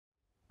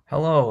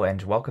Hello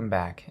and welcome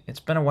back. It's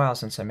been a while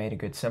since I made a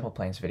good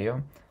SimplePlanes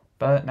video,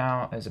 but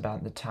now is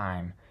about the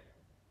time.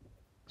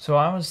 So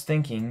I was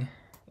thinking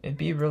it'd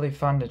be really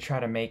fun to try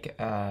to make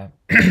an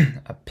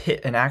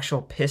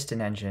actual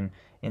piston engine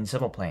in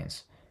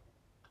SimplePlanes.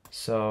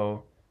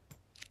 So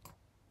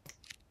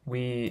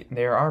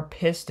there are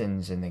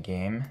pistons in the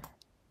game.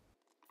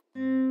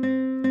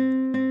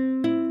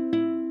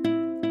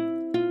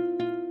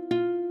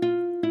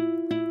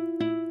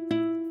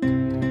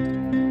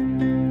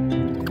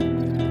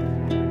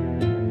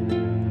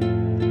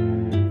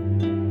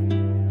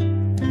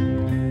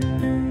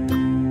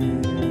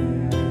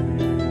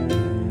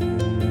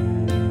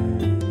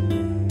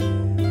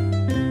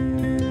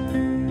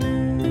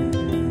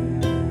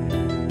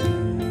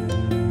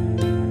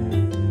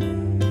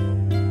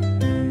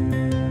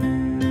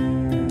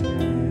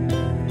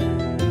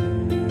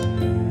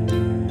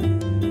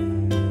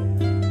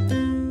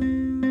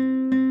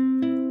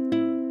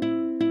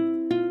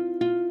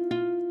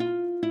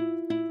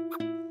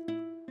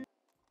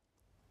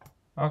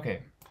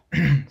 Okay,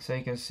 so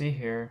you can see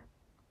here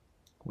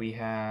we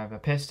have a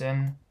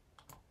piston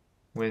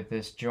with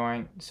this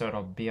joint so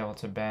it'll be able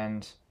to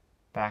bend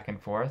back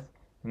and forth,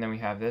 and then we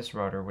have this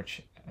rotor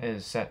which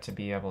is set to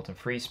be able to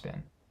free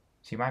spin.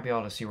 So you might be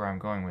able to see where I'm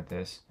going with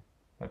this,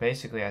 but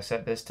basically I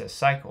set this to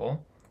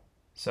cycle,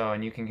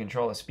 and you can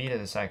control the speed of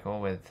the cycle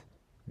with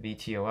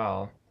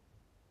VTOL.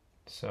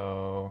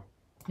 So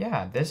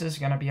yeah, this is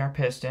going to be our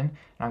piston, and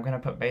I'm going to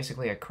put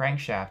basically a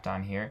crankshaft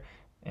on here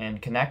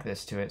and connect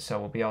this to it, so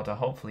we'll be able to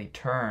hopefully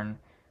turn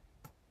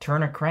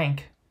a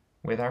crank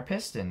with our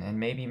piston and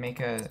maybe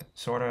make a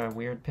sort of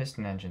weird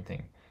piston engine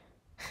thing.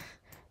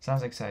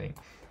 Sounds exciting.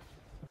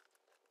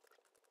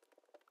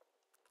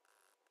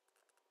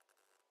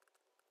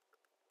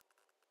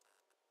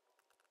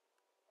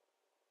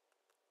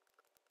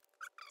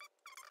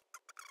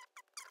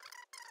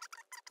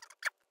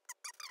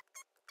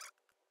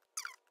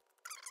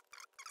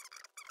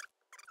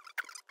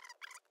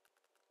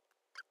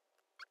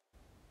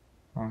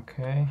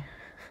 Okay,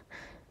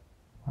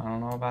 I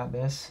don't know about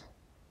this.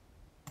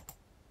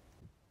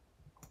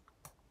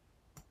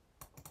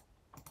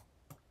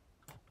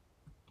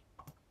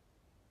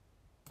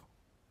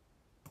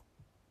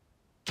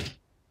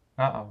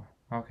 Uh-oh.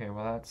 Okay,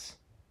 well that's...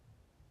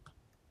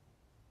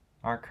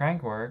 Our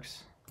crank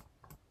works,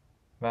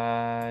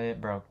 but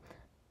it broke.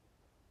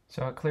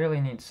 So it clearly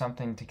needs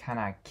something to kind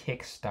of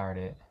kickstart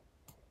it.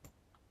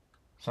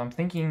 So I'm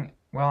thinking,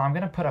 well, I'm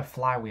going to put a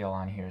flywheel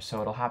on here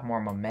so it'll have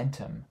more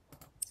momentum.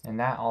 And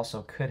that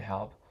also could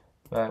help.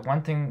 But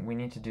one thing we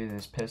need to do to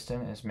this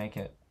piston is make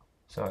it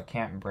so it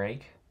can't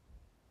break.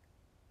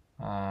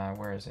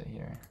 Where is it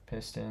here?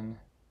 Piston.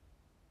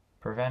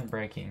 Prevent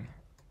breaking.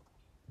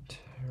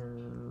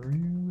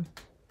 True.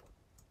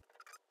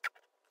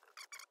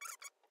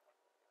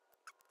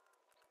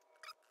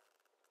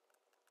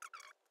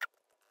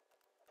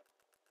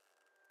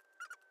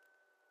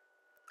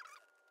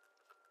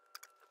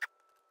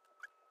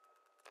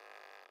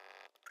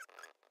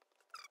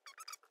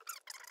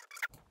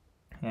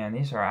 And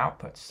these are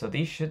outputs. So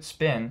these should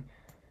spin.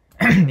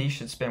 These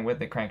should spin with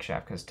the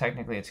crankshaft because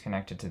technically it's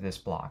connected to this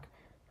block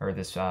or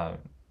this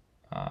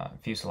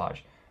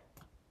fuselage.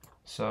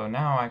 So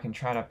now I can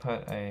try to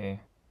put a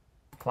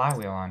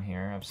flywheel on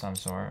here of some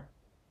sort.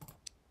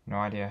 No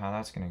idea how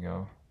that's going to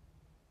go.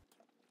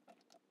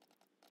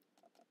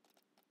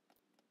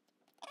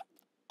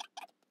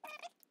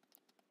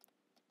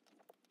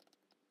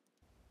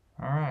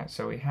 Alright,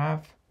 so we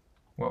have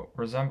what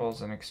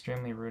resembles an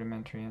extremely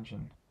rudimentary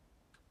engine.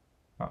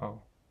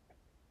 Uh-oh.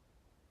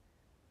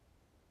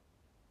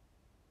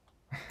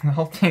 The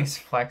whole thing's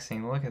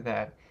flexing. Look at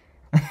that.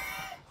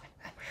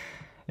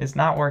 It's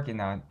not working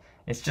though.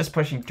 It's just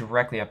pushing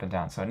directly up and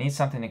down. So it needs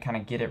something to kind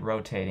of get it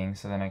rotating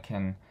so then it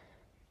can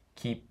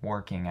keep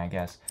working, I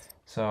guess.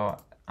 So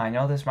I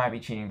know this might be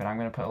cheating, but I'm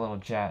going to put a little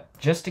jet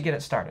just to get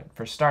it started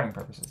for starting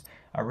purposes.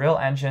 A real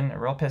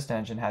piston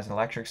engine has an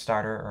electric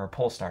starter or a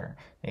pull starter.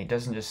 It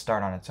doesn't just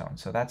start on its own.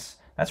 So that's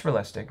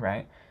realistic,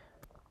 right?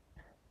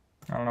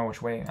 I don't know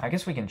which way. I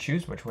guess we can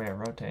choose which way it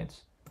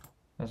rotates.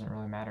 Doesn't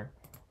really matter.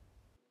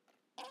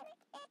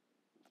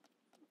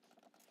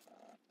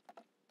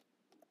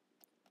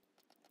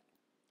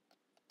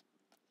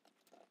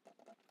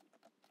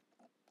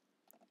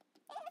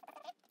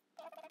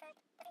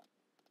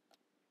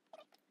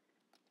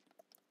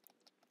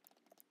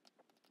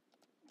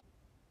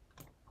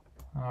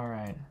 All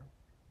right.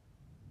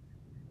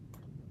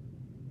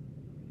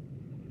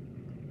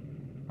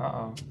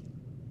 Uh-oh.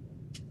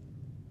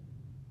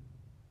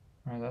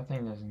 All right, that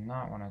thing does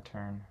not want to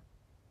turn.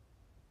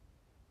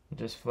 It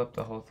just flipped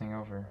the whole thing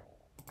over.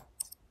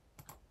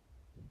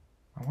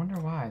 I wonder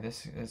why.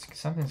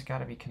 Something's got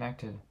to be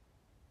connected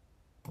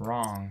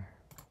wrong.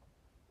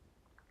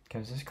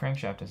 Because this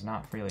crankshaft is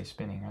not freely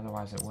spinning,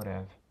 otherwise it would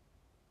have.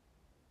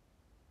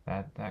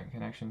 That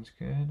connection's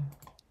good.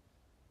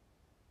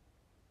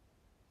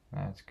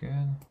 That's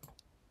good.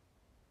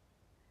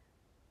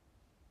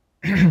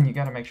 You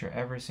got to make sure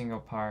every single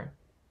part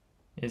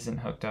isn't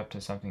hooked up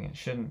to something it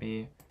shouldn't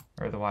be,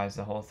 or otherwise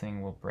the whole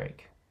thing will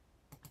break.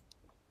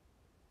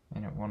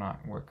 and it will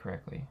not work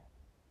correctly.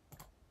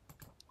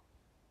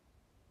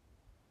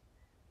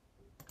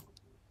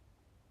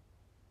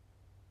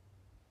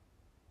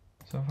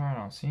 So far I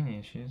don't see any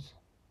issues.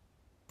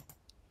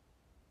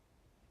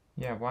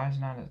 Yeah, why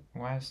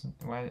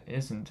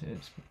isn't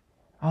it?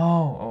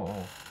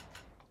 Oh.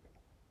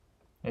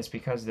 It's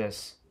because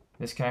this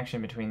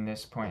connection between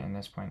this point and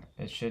this point,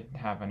 it should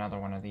have another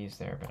one of these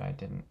there, but I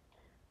didn't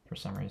for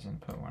some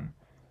reason put one.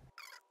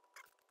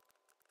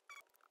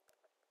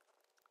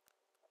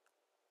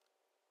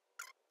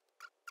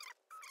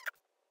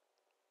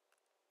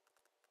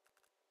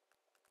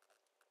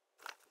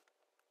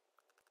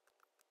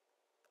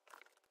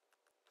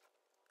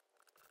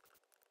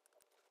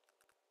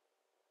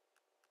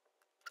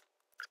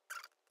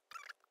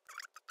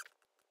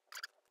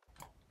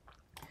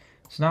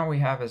 So now what we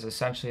have is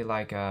essentially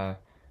like a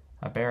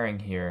bearing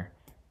here.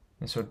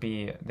 This would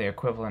be the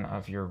equivalent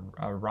of your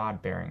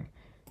rod bearing.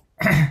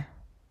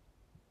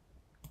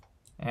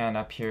 And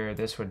up here,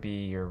 this would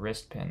be your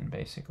wrist pin,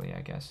 basically,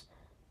 I guess.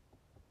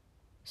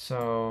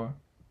 So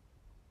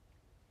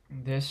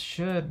this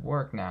should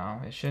work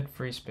now. It should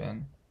free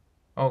spin.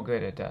 Oh,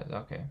 good, it does.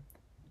 Okay.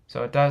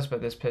 So it does,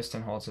 but this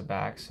piston holds it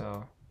back,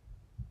 so...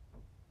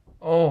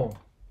 Oh!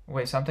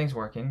 Wait, something's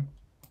working.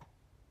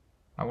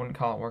 I wouldn't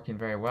call it working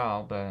very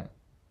well, but...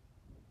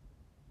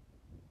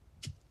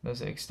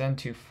 Does it extend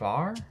too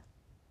far?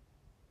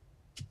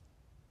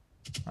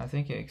 I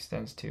think it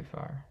extends too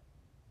far.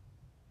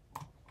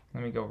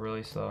 Let me go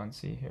really slow and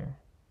see here.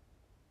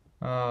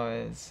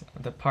 Oh,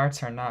 the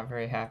parts are not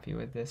very happy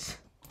with this.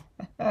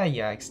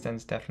 Yeah,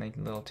 extends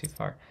definitely a little too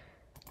far.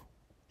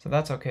 So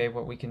that's okay.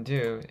 What we can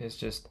do is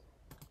just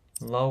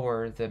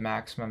lower the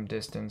maximum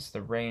distance,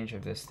 the range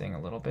of this thing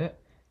a little bit,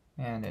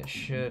 and it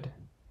should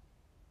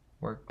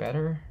work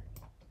better,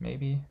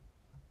 maybe.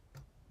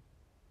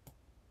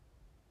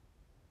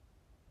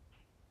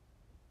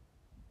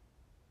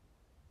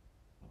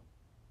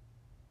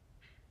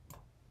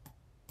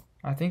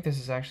 I think this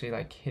is actually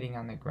like hitting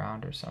on the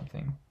ground or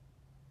something.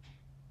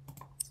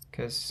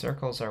 Because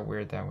circles are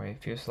weird that way.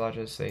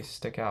 Fuselages, they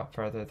stick out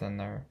further than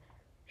their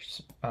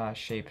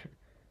shape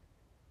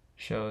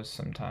shows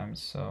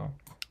sometimes. So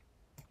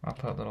I'll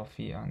put little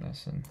feet on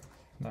this and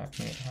that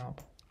may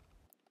help.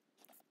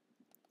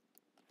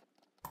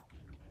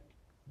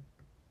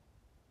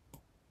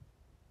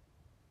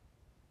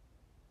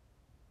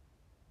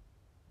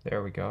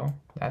 There we go.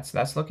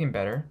 That's looking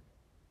better.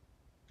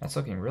 That's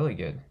looking really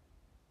good.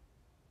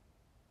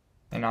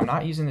 And I'm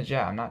not using the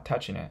jet. I'm not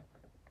touching it.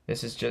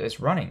 This is just, it's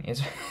running.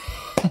 It's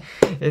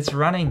it's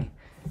running.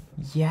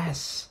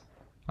 Yes.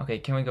 Okay,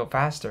 can we go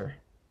faster?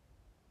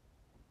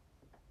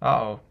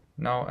 Uh-oh.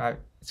 No,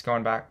 it's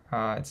going back.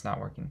 It's not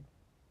working.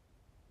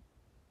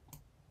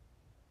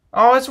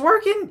 Oh, it's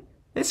working.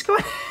 It's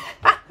going.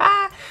 Look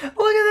at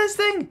this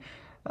thing.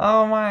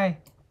 Oh my.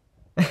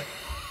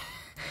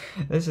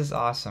 This is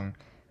awesome.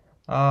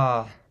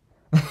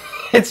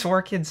 It's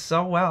working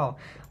so well.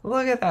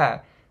 Look at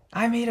that.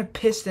 I made a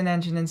piston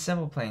engine in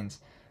SimplePlanes.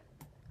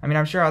 I mean,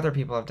 I'm sure other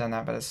people have done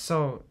that, but it's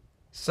so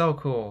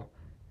cool.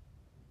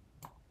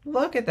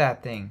 Look at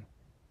that thing.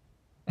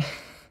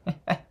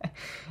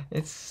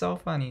 It's so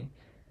funny.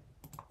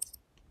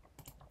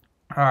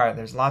 Alright,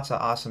 there's lots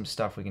of awesome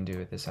stuff we can do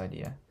with this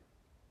idea.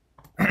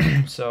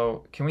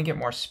 So, can we get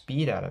more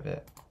speed out of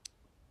it?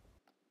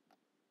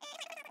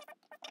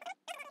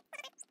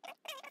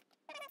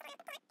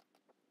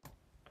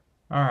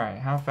 Alright,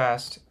 how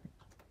fast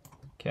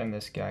can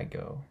this guy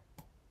go?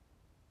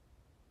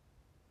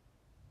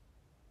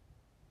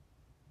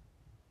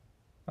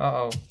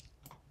 Uh-oh.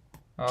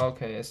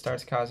 Okay, it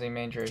starts causing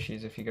major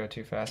issues if you go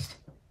too fast.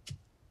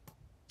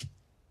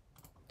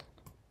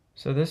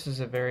 So this is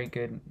a very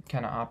good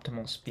kind of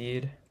optimal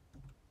speed.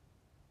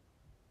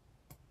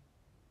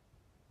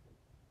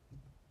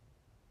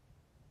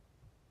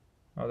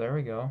 Oh, there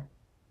we go.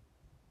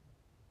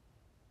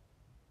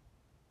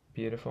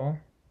 Beautiful.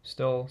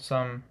 Still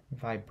some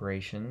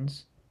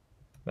vibrations,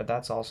 but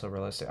that's also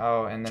realistic.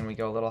 Oh, and then we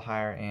go a little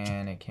higher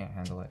and it can't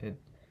handle it. It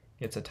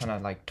gets a ton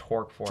of like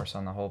torque force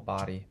on the whole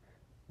body.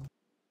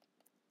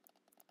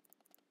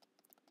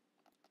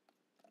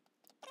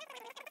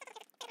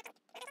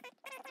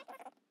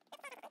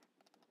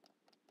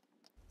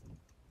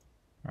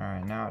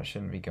 Alright, now it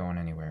shouldn't be going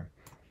anywhere.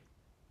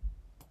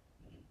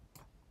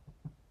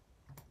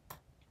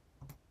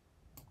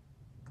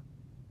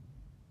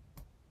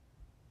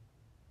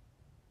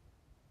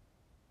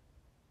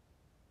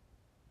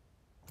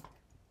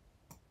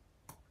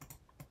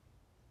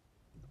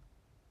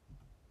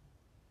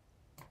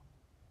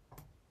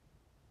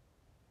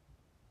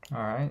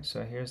 Alright,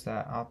 so here's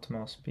that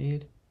optimal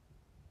speed.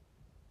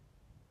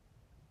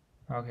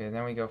 Okay,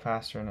 then we go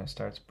faster and it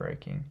starts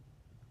braking.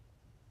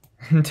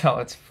 Until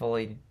it's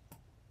fully...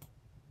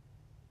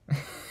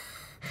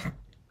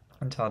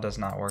 until it does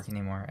not work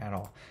anymore at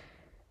all.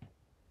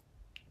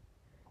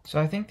 So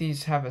I think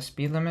these have a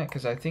speed limit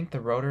because I think the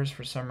rotors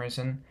for some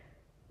reason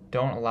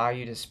don't allow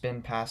you to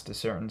spin past a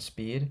certain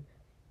speed.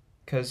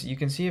 Because you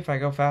can see if I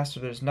go faster,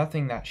 there's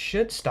nothing that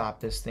should stop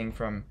this thing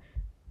from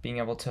being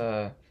able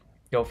to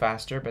go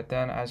faster, but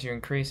then as you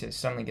increase it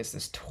suddenly gets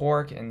this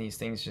torque and these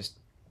things just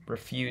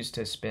refuse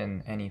to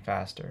spin any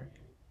faster.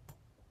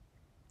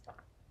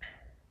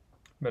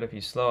 But if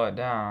you slow it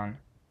down,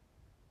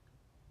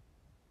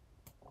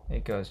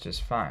 it goes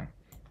just fine.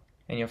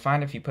 And you'll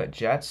find if you put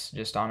jets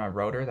just on a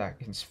rotor that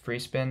can free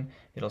spin,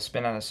 it'll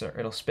spin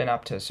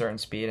up to a certain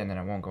speed and then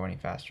it won't go any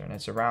faster. And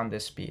it's around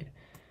this speed.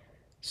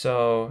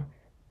 So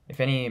if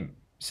any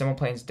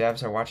SimplePlanes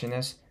devs are watching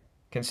this,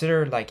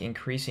 consider like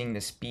increasing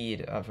the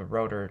speed of a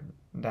rotor,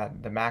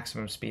 that the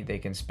maximum speed they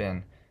can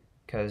spin,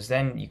 because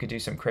then you could do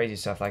some crazy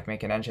stuff like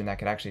make an engine that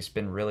could actually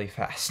spin really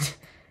fast.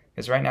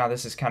 Because right now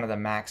this is kind of the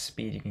max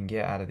speed you can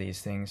get out of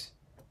these things.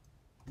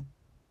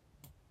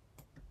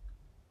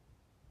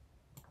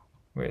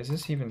 Wait, is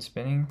this even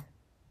spinning?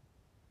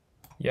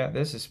 Yeah,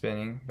 this is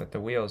spinning, but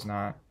the wheel's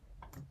not.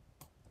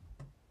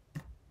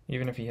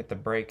 Even if you hit the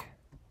brake,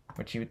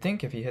 which you would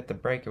think if you hit the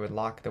brake it would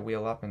lock the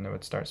wheel up and it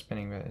would start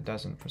spinning, but it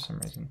doesn't for some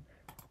reason.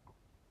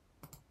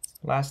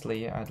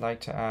 Lastly, I'd like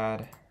to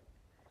add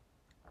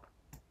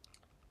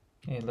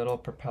a little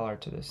propeller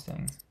to this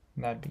thing.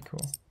 That'd be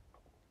cool.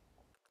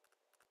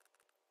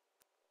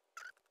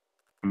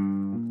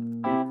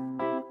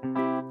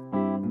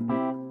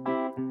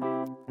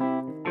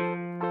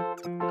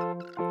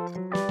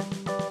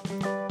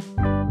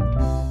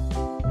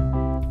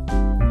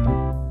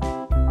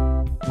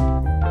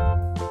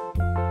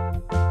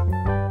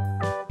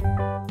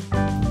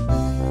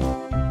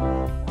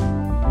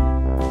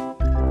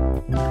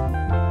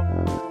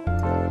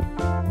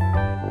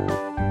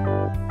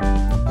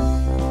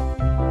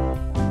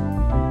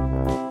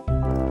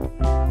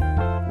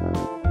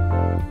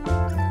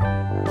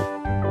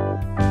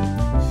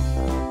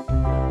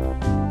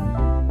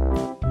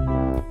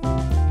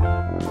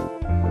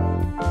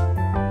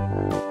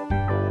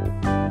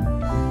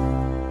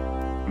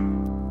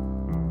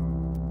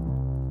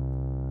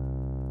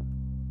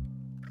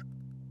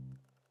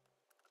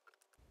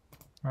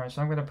 Alright,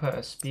 so I'm going to put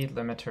a speed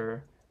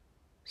limiter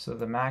so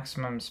the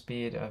maximum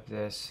speed of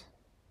this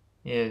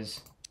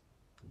is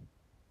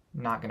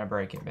not going to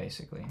break it,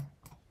 basically.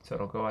 So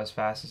it'll go as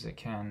fast as it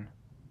can.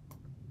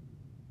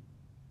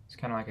 It's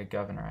kind of like a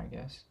governor, I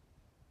guess.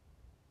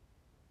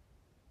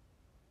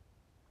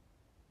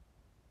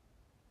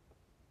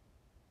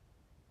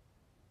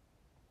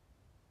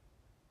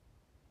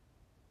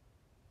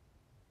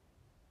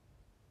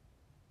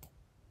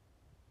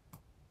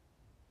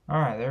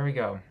 Alright, there we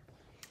go.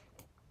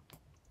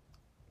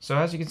 So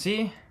as you can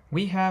see,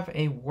 we have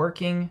a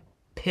working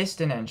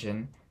piston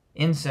engine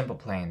in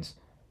SimplePlanes.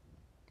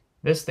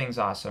 This thing's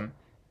awesome.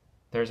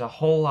 There's a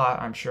whole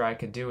lot I'm sure I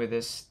could do with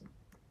this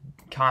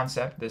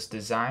concept, this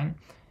design.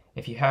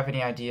 If you have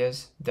any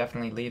ideas,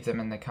 definitely leave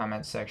them in the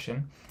comments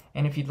section.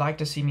 And if you'd like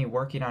to see me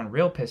working on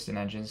real piston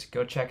engines,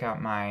 go check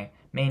out my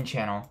main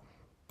channel,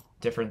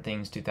 Different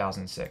Things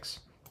 2006.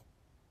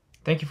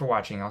 Thank you for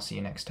watching. I'll see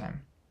you next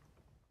time.